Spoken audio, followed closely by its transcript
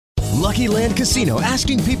Lucky Land Casino,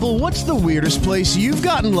 asking people, what's the weirdest place you've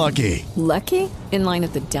gotten lucky? Lucky? In line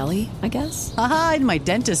at the deli, I guess? Aha, in my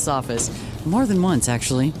dentist's office. More than once,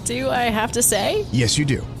 actually. Do I have to say? Yes, you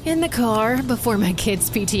do. In the car before my kids'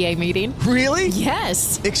 PTA meeting. Really?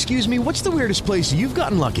 Yes. Excuse me, what's the weirdest place you've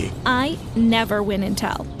gotten lucky? I never win and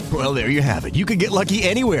tell. Well, there you have it. You can get lucky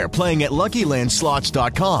anywhere, playing at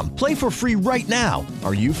LuckyLandSlots.com. Play for free right now.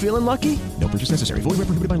 Are you feeling lucky? No purchase necessary. Void where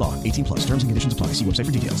prohibited by law. 18 plus. Terms and conditions apply. See website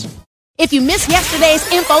for details. If you missed yesterday's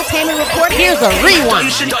infotainment report, here's a rewind.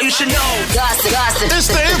 You should know. Gossip. It's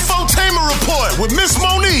the infotainment report with Miss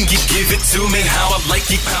Monique. You give it to me how I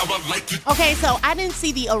like it, Okay, so I didn't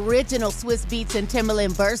see the original Swiss Beats and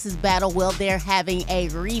Timbaland versus battle. Well, they're having a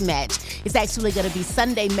rematch. It's actually going to be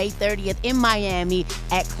Sunday, May 30th in Miami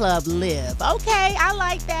at Club Live. Okay, I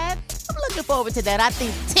like that. I'm looking forward to that. I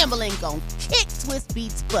think Timbaland gonna kick Swiss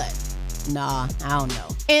Beats' butt. Nah, I don't know.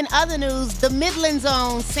 In other news, the Midland's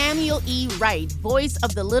own Samuel E. Wright, voice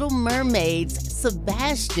of the Little Mermaid's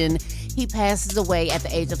Sebastian, he passes away at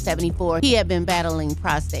the age of 74. He had been battling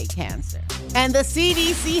prostate cancer. And the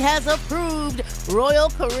CDC has approved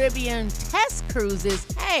Royal Caribbean test cruises.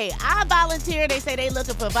 Hey, I volunteer. They say they're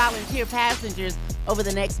looking for volunteer passengers over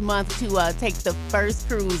the next month to take the first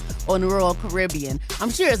cruise on the Royal Caribbean.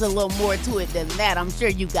 I'm sure there's a little more to it than that. I'm sure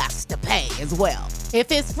you got to pay as well. If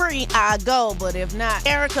it's free, I'll go, but if not,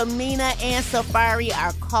 Erica Mena and Safari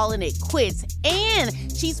are calling it quits. And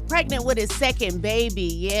she's pregnant with his second baby.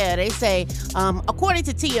 Yeah, they say, according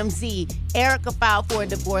to TMZ, Erica filed for a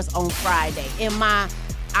divorce on Friday.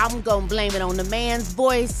 I'm gonna blame it on the man's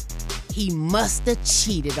voice. He must have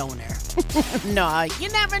cheated on her. No, you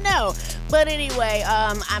never know. But anyway,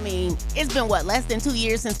 it's been less than 2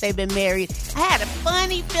 years since they've been married. I had a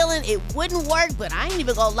funny feeling it wouldn't work, but I ain't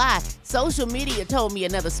even gonna lie. Social media told me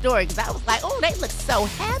another story because I was like, oh, they look so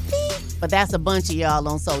happy. But that's a bunch of y'all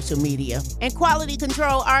on social media. And quality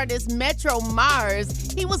control artist Metro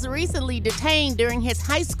Mars, he was recently detained during his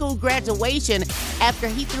high school graduation after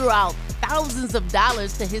he threw out thousands of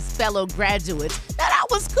dollars to his fellow graduates. Now, that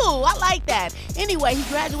was cool. I like that. Anyway, he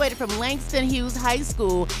graduated from Langston Hughes High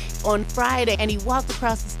School on Friday, and he walked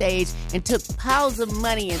across the stage and took piles of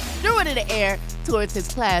money and threw it in the air towards his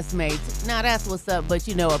classmates. Now, that's what's up, but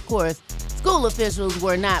of course, school officials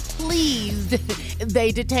were not pleased.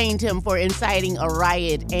 They detained him for inciting a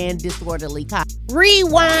riot and disorderly conduct.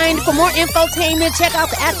 Rewind. For more infotainment, check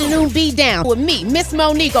out the Afternoon Beat Down with me, Miss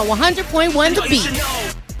Monique, on 100.1 The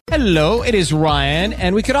Beat. Hello, it is Ryan,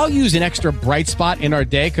 and we could all use an extra bright spot in our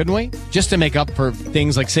day, couldn't we? Just to make up for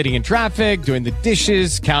things like sitting in traffic, doing the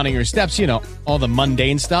dishes, counting your steps, all the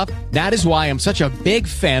mundane stuff. That is why I'm such a big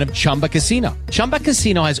fan of Chumba Casino. Chumba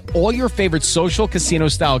Casino has all your favorite social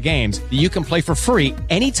casino-style games that you can play for free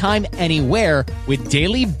anytime, anywhere with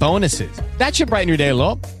daily bonuses. That should brighten your day a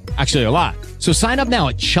little. Actually, a lot. So sign up now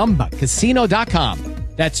at ChumbaCasino.com.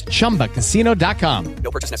 That's ChumbaCasino.com.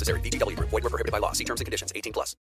 No purchase necessary. VGW Group. Void where prohibited by law. See terms and conditions. 18 plus.